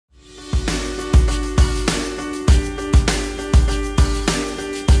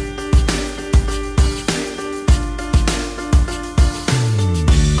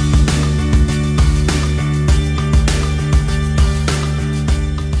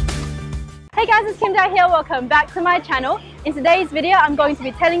Hey guys, it's kimdao here. Welcome back to my channel. In today's video, I'm going to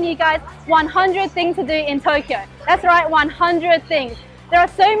be telling you guys 100 things to do in Tokyo. That's right, 100 things. There are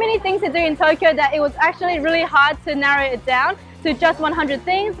so many things to do in Tokyo that it was actually really hard to narrow it down to just 100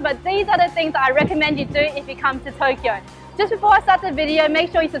 things, but these are the things that I recommend you do if you come to Tokyo. Just before I start the video,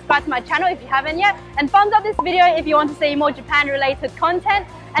 make sure you subscribe to my channel if you haven't yet, and thumbs up this video if you want to see more Japan related content,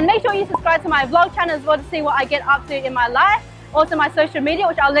 and make sure you subscribe to my vlog channel as well to see what I get up to in my life, also my social media,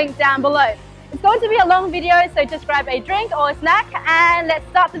 which I'll link down below. It's going to be a long video, so just grab a drink or a snack and let's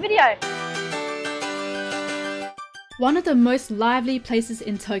start the video. One of the most lively places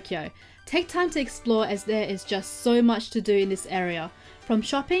in Tokyo. Take time to explore as there is just so much to do in this area. From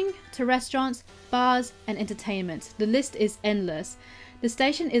shopping to restaurants, bars and entertainment, the list is endless. The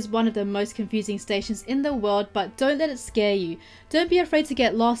station is one of the most confusing stations in the world, but don't let it scare you. Don't be afraid to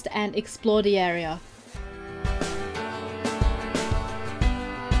get lost and explore the area.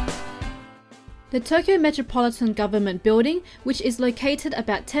 The Tokyo Metropolitan Government Building, which is located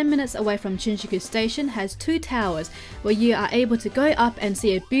about 10 minutes away from Shinjuku Station, has two towers where you are able to go up and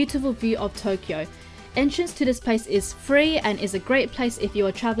see a beautiful view of Tokyo. Entrance to this place is free and is a great place if you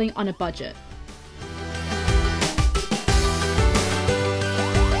are traveling on a budget.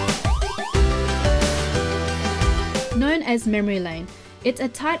 Known as Memory Lane, it's a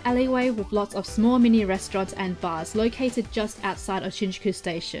tight alleyway with lots of small mini restaurants and bars located just outside of Shinjuku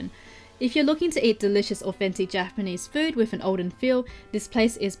Station. If you're looking to eat delicious authentic Japanese food with an olden feel, this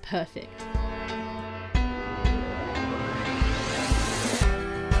place is perfect.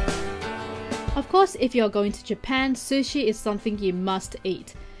 Of course, if you're going to Japan, sushi is something you must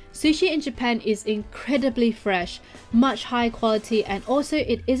eat. Sushi in Japan is incredibly fresh, much higher quality, and also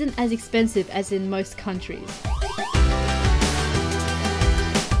it isn't as expensive as in most countries.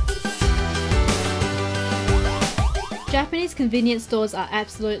 Japanese convenience stores are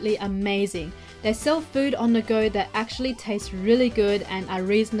absolutely amazing. They sell food on the go that actually tastes really good and are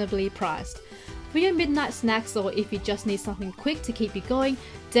reasonably priced. For your midnight snacks, or if you just need something quick to keep you going,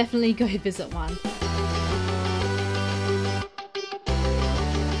 definitely go visit one.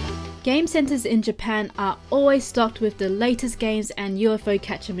 Game centers in Japan are always stocked with the latest games and UFO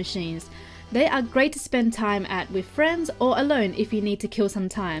catcher machines. They are great to spend time at with friends or alone if you need to kill some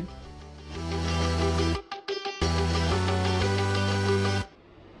time.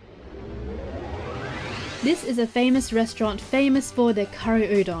 This is a famous restaurant famous for their curry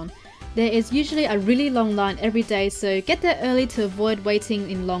udon. There is usually a really long line every day, so get there early to avoid waiting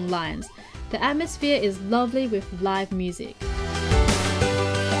in long lines. The atmosphere is lovely with live music.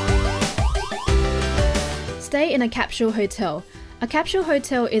 Stay in a capsule hotel. A capsule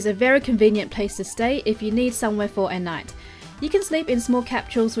hotel is a very convenient place to stay if you need somewhere for a night. You can sleep in small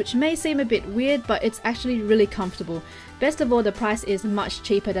capsules, which may seem a bit weird, but it's actually really comfortable. Best of all, the price is much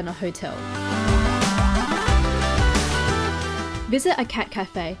cheaper than a hotel. Visit a cat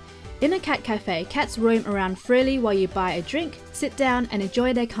cafe. In a cat cafe, cats roam around freely while you buy a drink, sit down and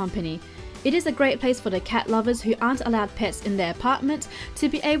enjoy their company. It is a great place for the cat lovers who aren't allowed pets in their apartment to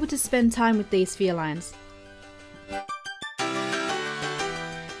be able to spend time with these felines.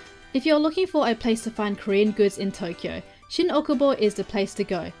 If you're looking for a place to find Korean goods in Tokyo, Shin-Okubo is the place to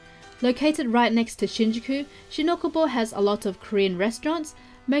go. Located right next to Shinjuku, Shin-Okubo has a lot of Korean restaurants,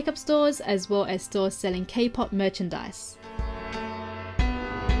 makeup stores, as well as stores selling K-pop merchandise.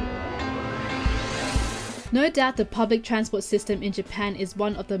 No doubt the public transport system in Japan is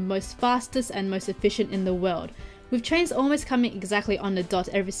one of the most fastest and most efficient in the world. With trains almost coming exactly on the dot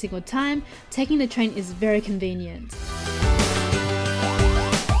every single time, taking the train is very convenient.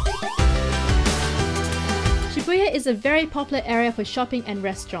 Shibuya is a very popular area for shopping and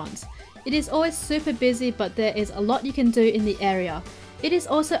restaurants. It is always super busy, but there is a lot you can do in the area. It is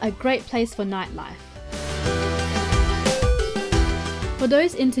also a great place for nightlife. For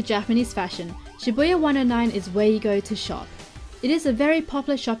those into Japanese fashion, Shibuya 109 is where you go to shop. It is a very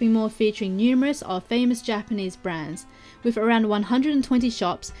popular shopping mall featuring numerous of famous Japanese brands. With around 120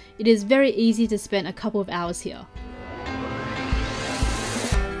 shops, it is very easy to spend a couple of hours here.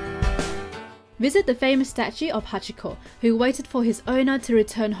 Visit the famous statue of Hachiko, who waited for his owner to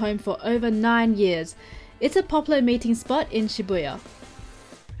return home for over 9 years. It's a popular meeting spot in Shibuya.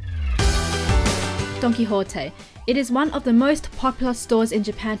 Don Quijote. It is one of the most popular stores in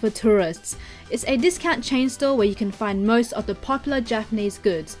Japan for tourists. It's a discount chain store where you can find most of the popular Japanese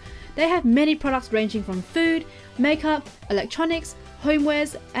goods. They have many products ranging from food, makeup, electronics,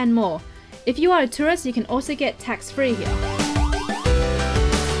 homewares, and more. If you are a tourist, you can also get tax-free here.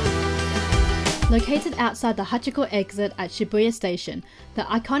 Located outside the Hachiko exit at Shibuya Station, the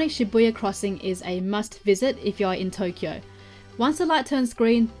iconic Shibuya crossing is a must visit if you are in Tokyo. Once the light turns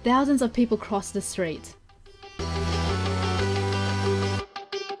green, thousands of people cross the street.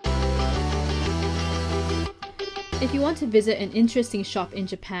 If you want to visit an interesting shop in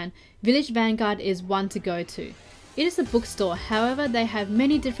Japan, Village Vanguard is one to go to. It is a bookstore, however they have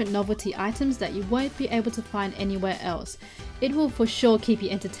many different novelty items that you won't be able to find anywhere else. It will for sure keep you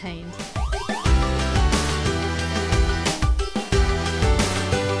entertained.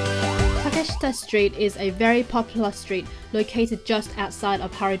 Takeshita Street is a very popular street located just outside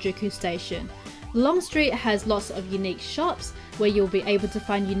of Harajuku Station. The long street has lots of unique shops where you'll be able to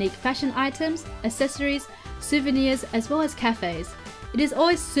find unique fashion items, accessories, souvenirs, as well as cafes. It is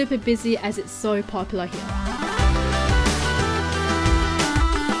always super busy as it's so popular here.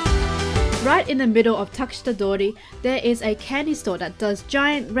 Right in the middle of Takeshita Dori, there is a candy store that does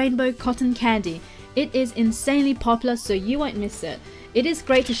giant rainbow cotton candy. It is insanely popular, so you won't miss it. It is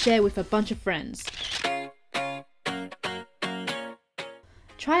great to share with a bunch of friends.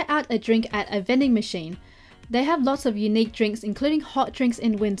 Try out a drink at a vending machine. They have lots of unique drinks, including hot drinks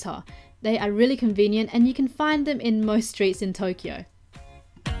in winter. They are really convenient and you can find them in most streets in Tokyo.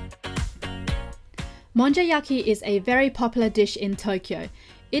 Monjayaki is a very popular dish in Tokyo.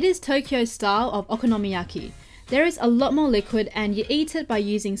 It is Tokyo's style of okonomiyaki. There is a lot more liquid and you eat it by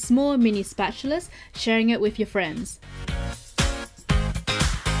using small mini spatulas, sharing it with your friends.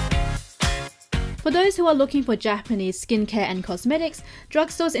 For those who are looking for Japanese skincare and cosmetics,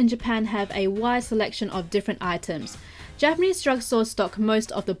 drugstores in Japan have a wide selection of different items. Japanese drugstores stock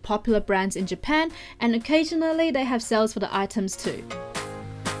most of the popular brands in Japan, and occasionally they have sales for the items too.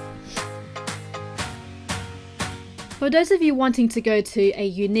 For those of you wanting to go to a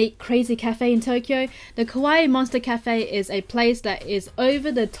unique crazy cafe in Tokyo, the Kawaii Monster Cafe is a place that is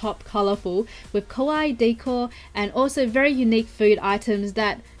over the top colourful with kawaii decor and also very unique food items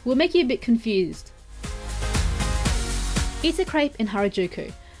that will make you a bit confused. Eat a crepe in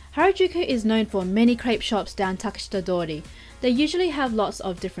Harajuku. Harajuku is known for many crepe shops down Takeshita Dori. They usually have lots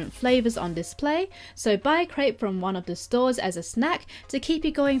of different flavours on display, so buy a crepe from one of the stores as a snack to keep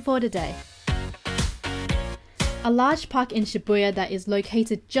you going for the day. A large park in Shibuya that is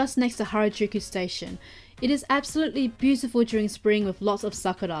located just next to Harajuku Station. It is absolutely beautiful during spring with lots of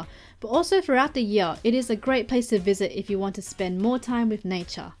sakura, but also throughout the year. It is a great place to visit if you want to spend more time with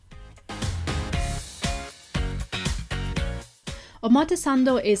nature.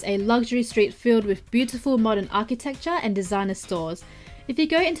 Omotesando is a luxury street filled with beautiful modern architecture and designer stores. If you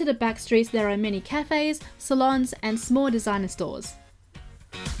go into the back streets, there are many cafes, salons, and small designer stores.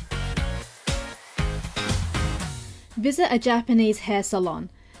 Visit a Japanese hair salon.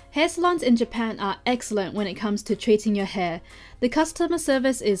 Hair salons in Japan are excellent when it comes to treating your hair. The customer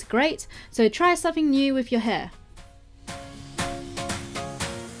service is great, so try something new with your hair.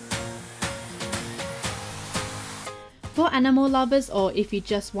 For animal lovers, or if you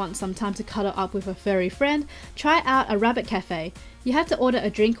just want some time to cuddle up with a furry friend, try out a rabbit cafe. You have to order a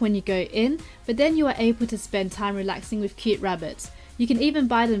drink when you go in, but then you are able to spend time relaxing with cute rabbits. You can even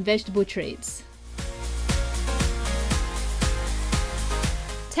buy them vegetable treats.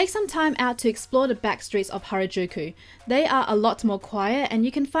 Take some time out to explore the back streets of Harajuku. They are a lot more quiet and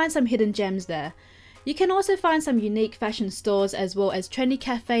you can find some hidden gems there. You can also find some unique fashion stores as well as trendy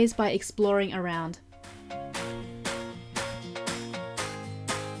cafes by exploring around.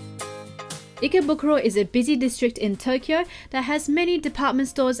 Ikebukuro is a busy district in Tokyo that has many department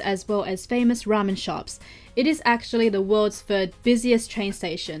stores as well as famous ramen shops. It is actually the world's third busiest train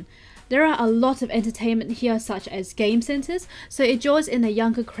station. There are a lot of entertainment here such as game centers, so it draws in a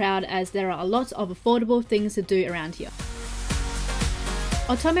younger crowd as there are a lot of affordable things to do around here.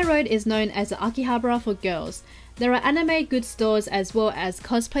 Otome Road is known as the Akihabara for girls. There are anime goods stores as well as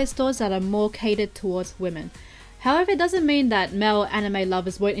cosplay stores that are more catered towards women. However, it doesn't mean that male anime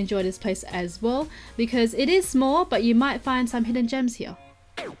lovers won't enjoy this place as well, because it is small, but you might find some hidden gems here.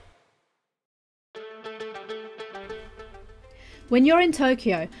 When you're in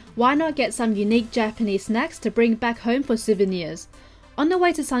Tokyo, why not get some unique Japanese snacks to bring back home for souvenirs? On the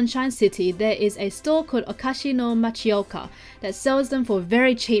way to Sunshine City, there is a store called Okashi no Machioka that sells them for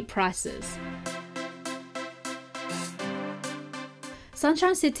very cheap prices.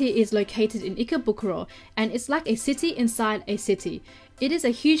 Sunshine City is located in Ikebukuro and it's like a city inside a city. It is a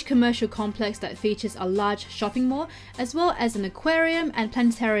huge commercial complex that features a large shopping mall as well as an aquarium and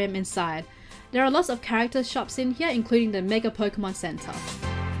planetarium inside. There are lots of character shops in here, including the Mega Pokemon Center.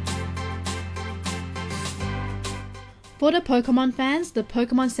 For the Pokemon fans, the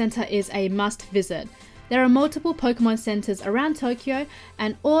Pokemon Center is a must visit. There are multiple Pokemon centers around Tokyo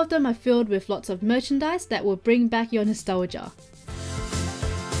and all of them are filled with lots of merchandise that will bring back your nostalgia.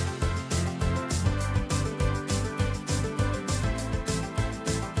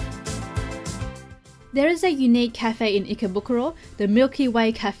 There is a unique cafe in Ikebukuro, the Milky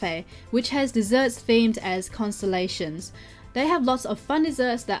Way Cafe, which has desserts themed as constellations. They have lots of fun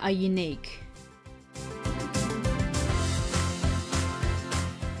desserts that are unique.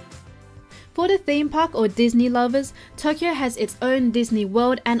 For the theme park or Disney lovers, Tokyo has its own Disney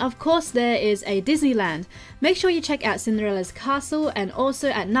World, and of course there is a Disneyland. Make sure you check out Cinderella's castle, and also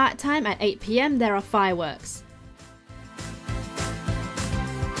at night time at 8 PM there are fireworks.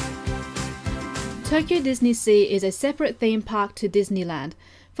 Tokyo Disney Sea is a separate theme park to Disneyland.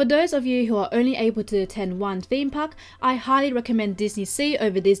 For those of you who are only able to attend one theme park, I highly recommend Disney Sea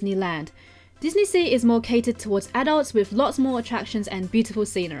over Disneyland. Disney Sea is more catered towards adults with lots more attractions and beautiful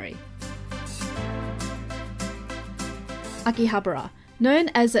scenery. Akihabara, known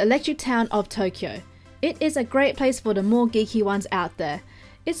as the electric town of Tokyo. It is a great place for the more geeky ones out there.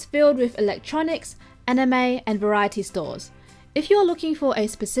 It's filled with electronics, anime, and variety stores. If you are looking for a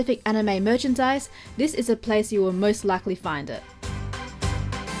specific anime merchandise, this is a place you will most likely find it.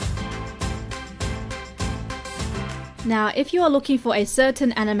 Now, if you are looking for a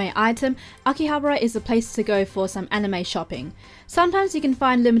certain anime item, Akihabara is the place to go for some anime shopping. Sometimes you can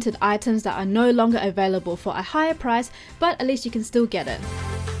find limited items that are no longer available for a higher price, but at least you can still get it.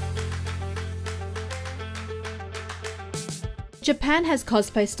 Japan has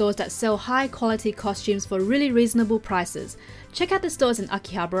cosplay stores that sell high quality costumes for really reasonable prices. Check out the stores in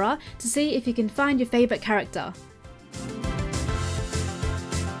Akihabara to see if you can find your favorite character.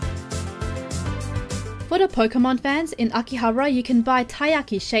 For the Pokemon fans, in Akihabara you can buy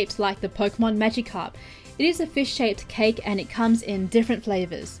taiyaki shaped like the Pokemon Magikarp. It is a fish-shaped cake and it comes in different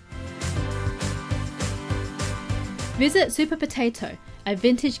flavours. Visit Super Potato, a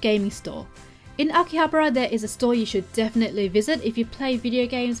vintage gaming store. In Akihabara there is a store you should definitely visit if you play video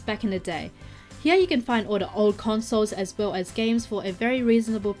games back in the day. Here you can find all the old consoles as well as games for a very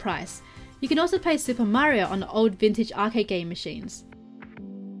reasonable price. You can also play Super Mario on the old vintage arcade game machines.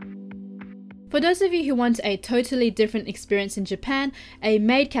 For those of you who want a totally different experience in Japan, a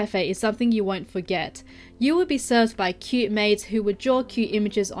maid cafe is something you won't forget. You will be served by cute maids who will draw cute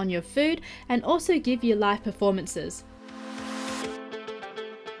images on your food and also give you live performances.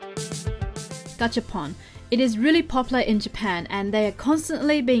 Gachapon. It is really popular in Japan and they are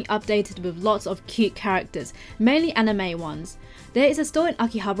constantly being updated with lots of cute characters, mainly anime ones. There is a store in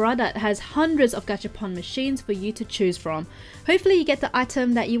Akihabara that has hundreds of gachapon machines for you to choose from. Hopefully you get the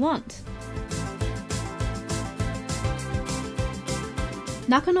item that you want.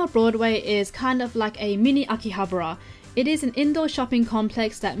 Nakano Broadway is kind of like a mini Akihabara. It is an indoor shopping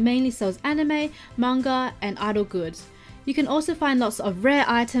complex that mainly sells anime, manga, and idol goods. You can also find lots of rare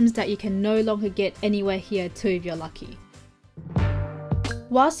items that you can no longer get anywhere here too if you're lucky.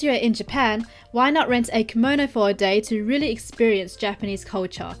 Whilst you're in Japan, why not rent a kimono for a day to really experience Japanese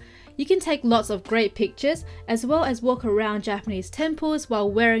culture? You can take lots of great pictures as well as walk around Japanese temples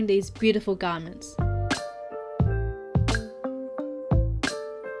while wearing these beautiful garments.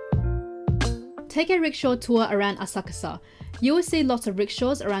 Take a rickshaw tour around Asakusa. You will see lots of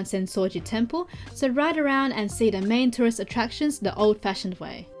rickshaws around Sensoji Temple, so ride around and see the main tourist attractions the old-fashioned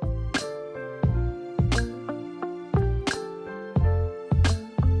way.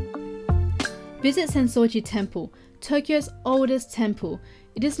 Visit Sensoji Temple, Tokyo's oldest temple.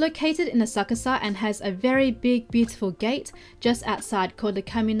 It is located in Asakusa and has a very big beautiful gate just outside called the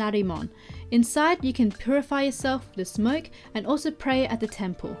Kaminarimon. Inside you can purify yourself with the smoke and also pray at the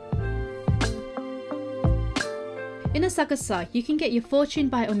temple. In Asakusa, you can get your fortune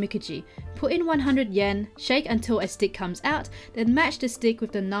by omikuji. Put in 100 yen, shake until a stick comes out, then match the stick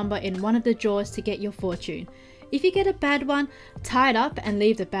with the number in one of the drawers to get your fortune. If you get a bad one, tie it up and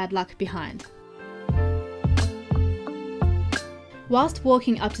leave the bad luck behind. Whilst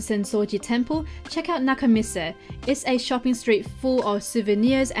walking up to Sensoji Temple, check out Nakamise. It's a shopping street full of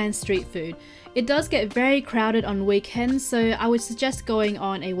souvenirs and street food. It does get very crowded on weekends, so I would suggest going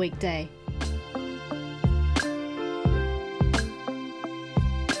on a weekday.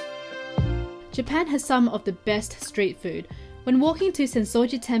 Japan has some of the best street food. When walking to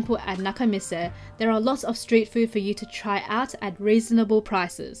Sensoji Temple at Nakamise, there are lots of street food for you to try out at reasonable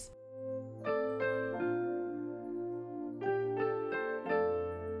prices.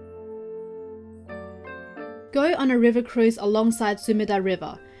 Go on a river cruise alongside Sumida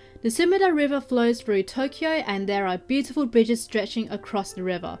River. The Sumida River flows through Tokyo and there are beautiful bridges stretching across the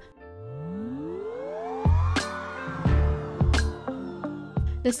river.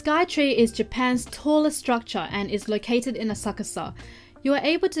 The Sky Tree is Japan's tallest structure and is located in Asakusa. You are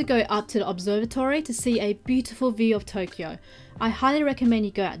able to go up to the observatory to see a beautiful view of Tokyo. I highly recommend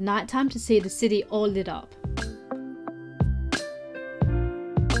you go at night time to see the city all lit up.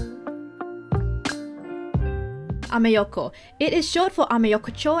 Ameyoko. It is short for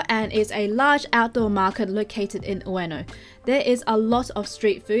Ameyokocho and is a large outdoor market located in Ueno. There is a lot of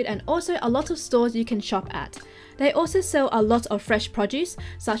street food and also a lot of stores you can shop at. They also sell a lot of fresh produce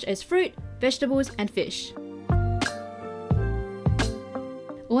such as fruit, vegetables and fish.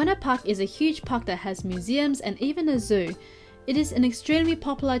 Ueno Park is a huge park that has museums and even a zoo. It is an extremely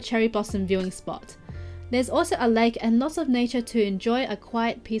popular cherry blossom viewing spot. There's also a lake and lots of nature to enjoy a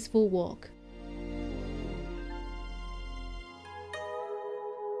quiet, peaceful walk.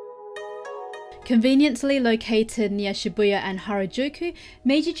 Conveniently located near Shibuya and Harajuku,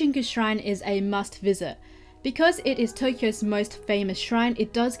 Meiji Jingu Shrine is a must visit. Because it is Tokyo's most famous shrine,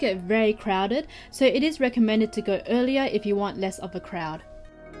 it does get very crowded, so it is recommended to go earlier if you want less of a crowd.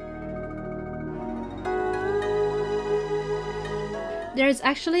 There is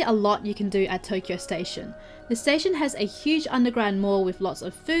actually a lot you can do at Tokyo Station. The station has a huge underground mall with lots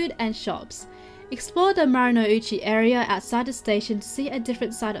of food and shops. Explore the Marunouchi area outside the station to see a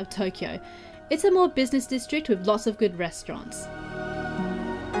different side of Tokyo. It's a more business district with lots of good restaurants.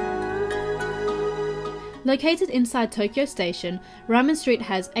 Located inside Tokyo Station, Ramen Street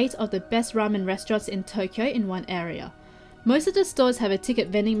has 8 of the best ramen restaurants in Tokyo in one area. Most of the stores have a ticket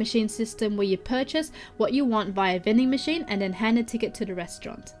vending machine system where you purchase what you want via vending machine and then hand a ticket to the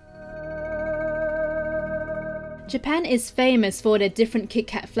restaurant. Japan is famous for their different Kit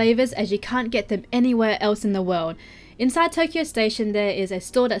Kat flavors as you can't get them anywhere else in the world. Inside Tokyo Station there is a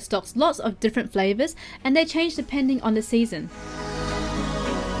store that stocks lots of different flavors and they change depending on the season.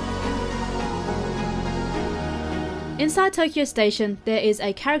 Inside Tokyo Station, there is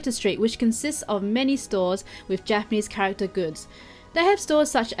a character street which consists of many stores with Japanese character goods. They have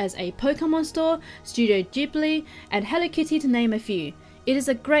stores such as a Pokemon store, Studio Ghibli, and Hello Kitty to name a few. It is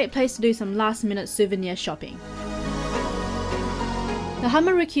a great place to do some last-minute souvenir shopping. The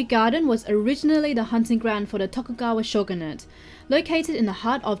Hamaruku Garden was originally the hunting ground for the Tokugawa shogunate. Located in the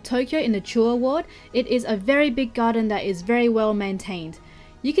heart of Tokyo in the Chuo Ward, it is a very big garden that is very well maintained.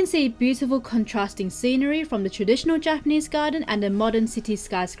 You can see beautiful contrasting scenery from the traditional Japanese garden and the modern city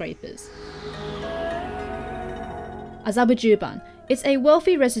skyscrapers. Azabujuban. It's a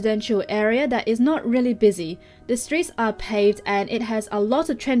wealthy residential area that is not really busy. The streets are paved and it has a lot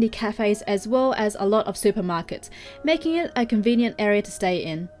of trendy cafes as well as a lot of supermarkets, making it a convenient area to stay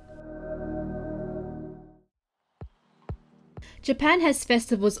in. Japan has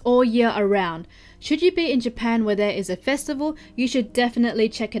festivals all year around. Should you be in Japan where there is a festival, you should definitely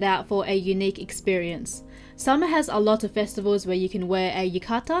check it out for a unique experience. Summer has a lot of festivals where you can wear a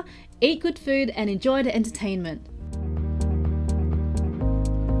yukata, eat good food and enjoy the entertainment.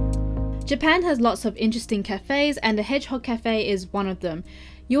 Japan has lots of interesting cafes and the Hedgehog Cafe is one of them.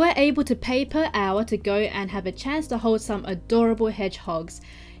 You are able to pay per hour to go and have a chance to hold some adorable hedgehogs.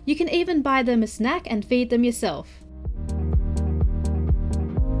 You can even buy them a snack and feed them yourself.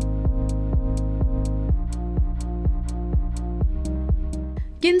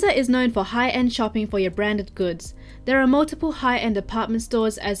 Ginza is known for high-end shopping for your branded goods. There are multiple high-end department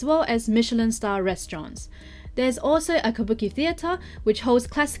stores as well as Michelin-star restaurants. There's also a kabuki theatre which holds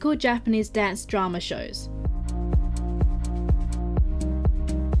classical Japanese dance drama shows.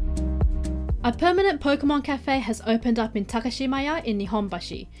 A permanent Pokemon cafe has opened up in Takashimaya in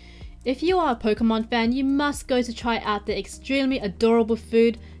Nihonbashi. If you are a Pokemon fan, you must go to try out the extremely adorable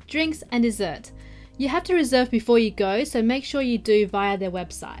food, drinks and dessert. You have to reserve before you go, so make sure you do via their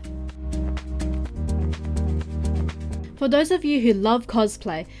website. For those of you who love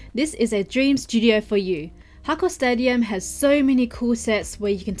cosplay, this is a dream studio for you. Hako Stadium has so many cool sets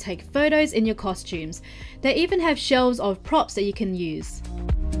where you can take photos in your costumes. They even have shelves of props that you can use.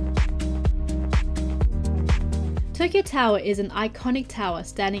 Tokyo Tower is an iconic tower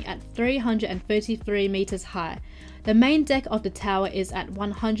standing at 333 meters high. The main deck of the tower is at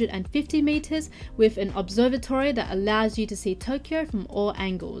 150 meters with an observatory that allows you to see Tokyo from all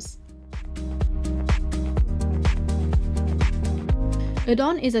angles.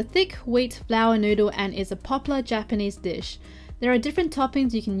 Udon is a thick wheat flour noodle and is a popular Japanese dish. There are different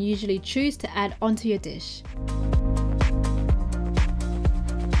toppings you can usually choose to add onto your dish.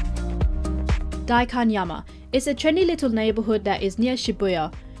 Daikanyama is a trendy little neighborhood that is near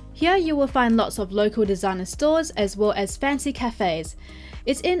Shibuya. Here you will find lots of local designer stores as well as fancy cafes.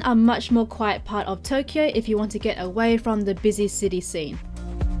 It's in a much more quiet part of Tokyo if you want to get away from the busy city scene.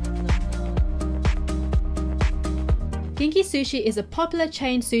 Kinki Sushi is a popular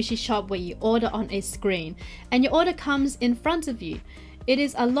chain sushi shop where you order on a screen and your order comes in front of you. It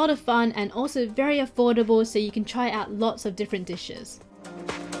is a lot of fun and also very affordable, so you can try out lots of different dishes.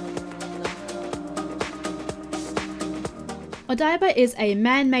 Odaiba is a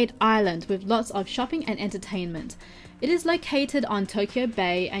man-made island with lots of shopping and entertainment. It is located on Tokyo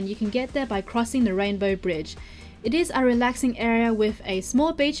Bay and you can get there by crossing the Rainbow Bridge. It is a relaxing area with a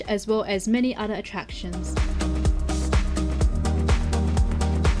small beach as well as many other attractions.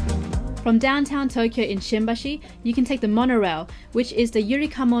 From downtown Tokyo in Shimbashi, you can take the monorail, which is the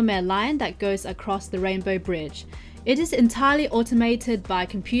Yurikamome line that goes across the Rainbow Bridge. It is entirely automated by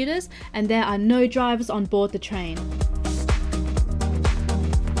computers and there are no drivers on board the train.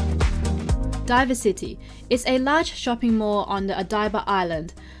 Diver City is a large shopping mall on the Odaiba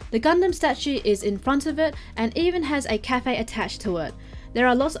Island. The Gundam statue is in front of it and even has a cafe attached to it. There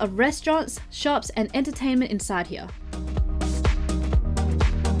are lots of restaurants, shops and entertainment inside here.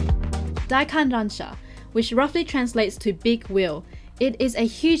 Daikanransha, which roughly translates to big wheel. It is a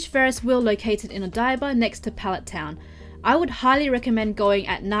huge Ferris wheel located in Odaiba next to Pallet Town. I would highly recommend going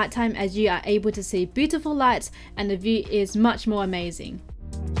at nighttime as you are able to see beautiful lights and the view is much more amazing.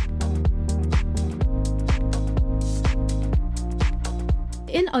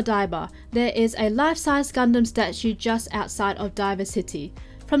 In Odaiba, there is a life-size Gundam statue just outside of Diver City.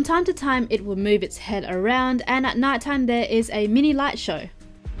 From time to time it will move its head around and at nighttime there is a mini light show.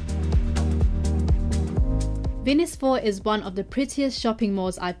 Venice 4 is one of the prettiest shopping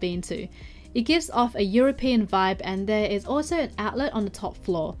malls I've been to. It gives off a European vibe and there is also an outlet on the top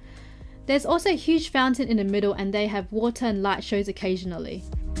floor. There's also a huge fountain in the middle and they have water and light shows occasionally.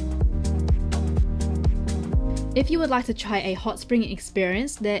 If you would like to try a hot spring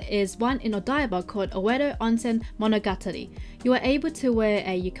experience, there is one in Odaiba called Oedo Onsen Monogatari. You are able to wear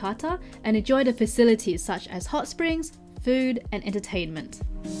a yukata and enjoy the facilities such as hot springs, food and entertainment.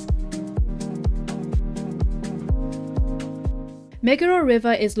 Meguro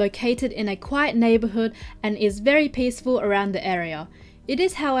River is located in a quiet neighborhood and is very peaceful around the area. It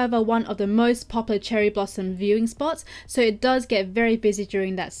is however one of the most popular cherry blossom viewing spots, so it does get very busy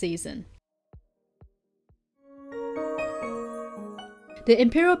during that season. The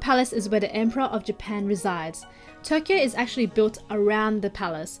Imperial Palace is where the Emperor of Japan resides. Tokyo is actually built around the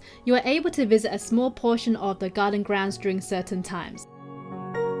palace. You are able to visit a small portion of the garden grounds during certain times.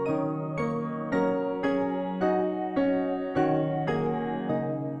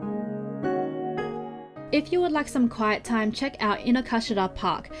 If you would like some quiet time, check out Inokashira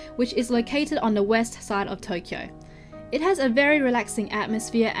Park, which is located on the west side of Tokyo. It has a very relaxing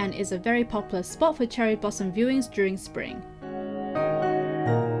atmosphere and is a very popular spot for cherry blossom viewings during spring.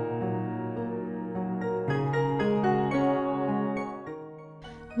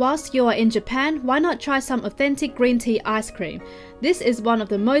 Whilst you are in Japan, why not try some authentic green tea ice cream? This is one of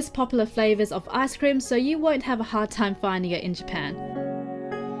the most popular flavors of ice cream, so you won't have a hard time finding it in Japan.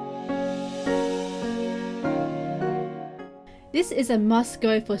 This is a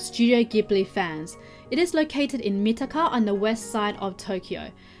must-go for Studio Ghibli fans. It is located in Mitaka on the west side of Tokyo.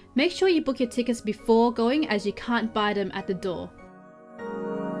 Make sure you book your tickets before going as you can't buy them at the door.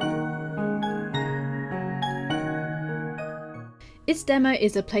 Its Demo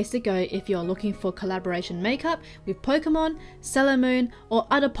is a place to go if you're looking for collaboration makeup with Pokemon, Sailor Moon or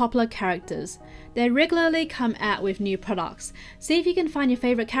other popular characters. They regularly come out with new products. See if you can find your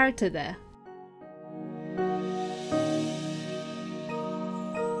favourite character there.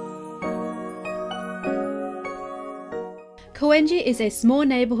 Koenji is a small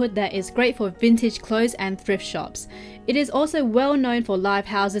neighbourhood that is great for vintage clothes and thrift shops. It is also well known for live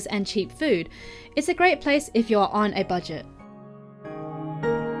houses and cheap food. It's a great place if you are on a budget.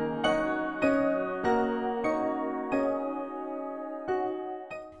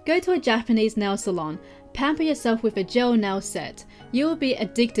 Go to a Japanese nail salon. Pamper yourself with a gel nail set. You will be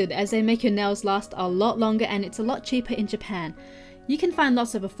addicted as they make your nails last a lot longer and it's a lot cheaper in Japan. You can find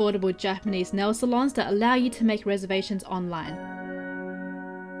lots of affordable Japanese nail salons that allow you to make reservations online.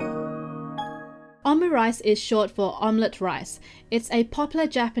 Omurice is short for omelette rice. It's a popular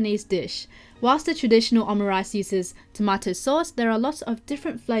Japanese dish. Whilst the traditional omurice uses tomato sauce, there are lots of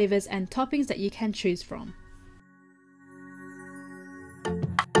different flavours and toppings that you can choose from.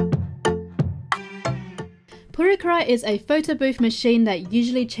 Purikara is a photo booth machine that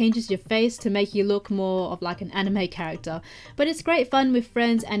usually changes your face to make you look more of like an anime character, but it's great fun with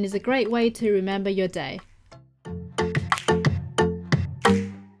friends and is a great way to remember your day.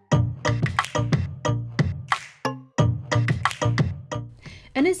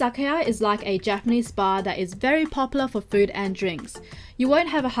 An izakaya is like a Japanese bar that is very popular for food and drinks. You won't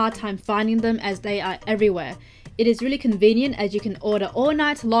have a hard time finding them as they are everywhere. It is really convenient as you can order all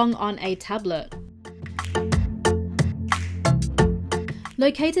night long on a tablet.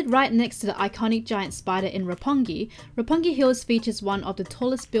 Located right next to the iconic giant spider in Roppongi, Roppongi Hills features one of the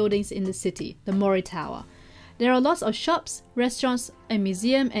tallest buildings in the city, the Mori Tower. There are lots of shops, restaurants, a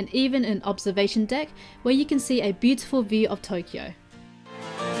museum, and even an observation deck where you can see a beautiful view of Tokyo.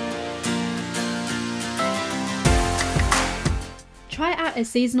 Try out a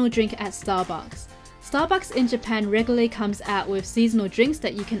seasonal drink at Starbucks. Starbucks in Japan regularly comes out with seasonal drinks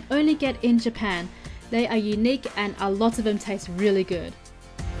that you can only get in Japan. They are unique and a lot of them taste really good.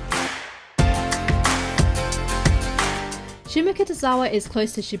 Shimokitazawa is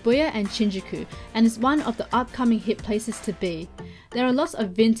close to Shibuya and Shinjuku and is one of the upcoming hip places to be. There are lots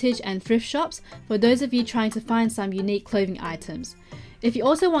of vintage and thrift shops for those of you trying to find some unique clothing items. If you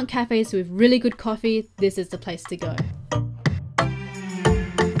also want cafes with really good coffee, this is the place to go.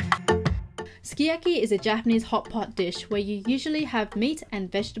 Sukiyaki is a Japanese hot pot dish where you usually have meat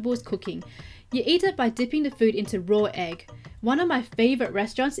and vegetables cooking. You eat it by dipping the food into raw egg. One of my favourite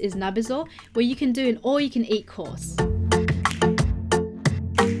restaurants is Nabezo, where you can do an all-you-can-eat course.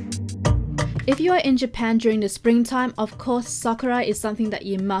 If you are in Japan during the springtime, of course sakura is something that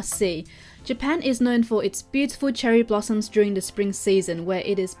you must see. Japan is known for its beautiful cherry blossoms during the spring season, where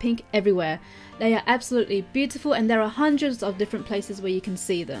it is pink everywhere. They are absolutely beautiful and there are hundreds of different places where you can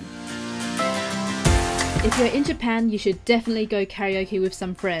see them. If you're in Japan, you should definitely go karaoke with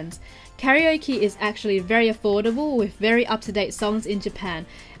some friends. Karaoke is actually very affordable with very up-to-date songs in Japan,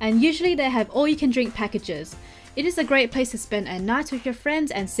 and usually they have all-you-can-drink packages. It is a great place to spend a night with your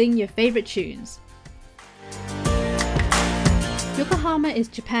friends and sing your favourite tunes. Yokohama is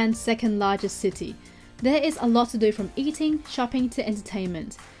Japan's second largest city. There is a lot to do from eating, shopping to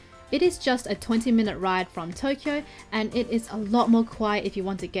entertainment. It is just a 20-minute ride from Tokyo, and it is a lot more quiet if you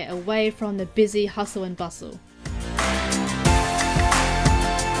want to get away from the busy hustle and bustle.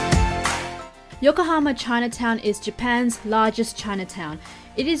 Yokohama Chinatown is Japan's largest Chinatown.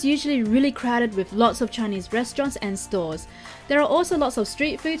 It is usually really crowded with lots of Chinese restaurants and stores. There are also lots of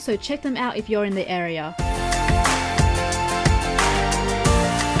street food, so check them out if you're in the area.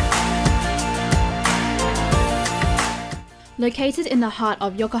 Located in the heart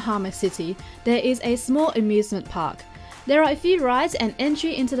of Yokohama City, there is a small amusement park. There are a few rides and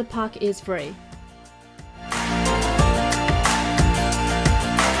entry into the park is free.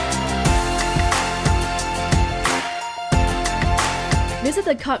 Visit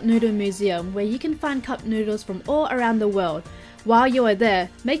the Cup Noodle Museum, where you can find cup noodles from all around the world. While you are there,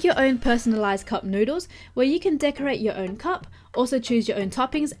 make your own personalized cup noodles, where you can decorate your own cup, also choose your own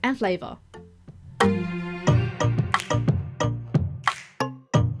toppings and flavor.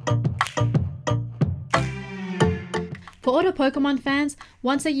 For all the Pokemon fans,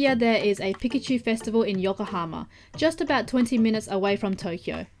 once a year there is a Pikachu festival in Yokohama, just about 20 minutes away from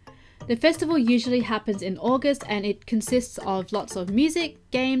Tokyo. The festival usually happens in August and it consists of lots of music,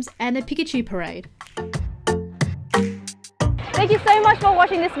 games and a Pikachu parade. Thank you so much for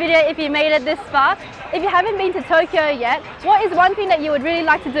watching this video if you made it this far. If you haven't been to Tokyo yet, what is one thing that you would really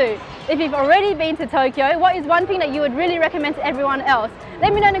like to do? If you've already been to Tokyo, what is one thing that you would really recommend to everyone else?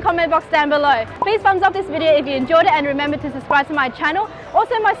 Let me know in the comment box down below. Please thumbs up this video if you enjoyed it and remember to subscribe to my channel.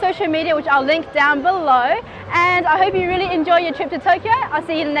 Also my social media, which I'll link down below. And I hope you really enjoy your trip to Tokyo. I'll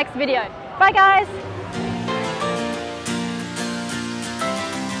see you in the next video. Bye guys!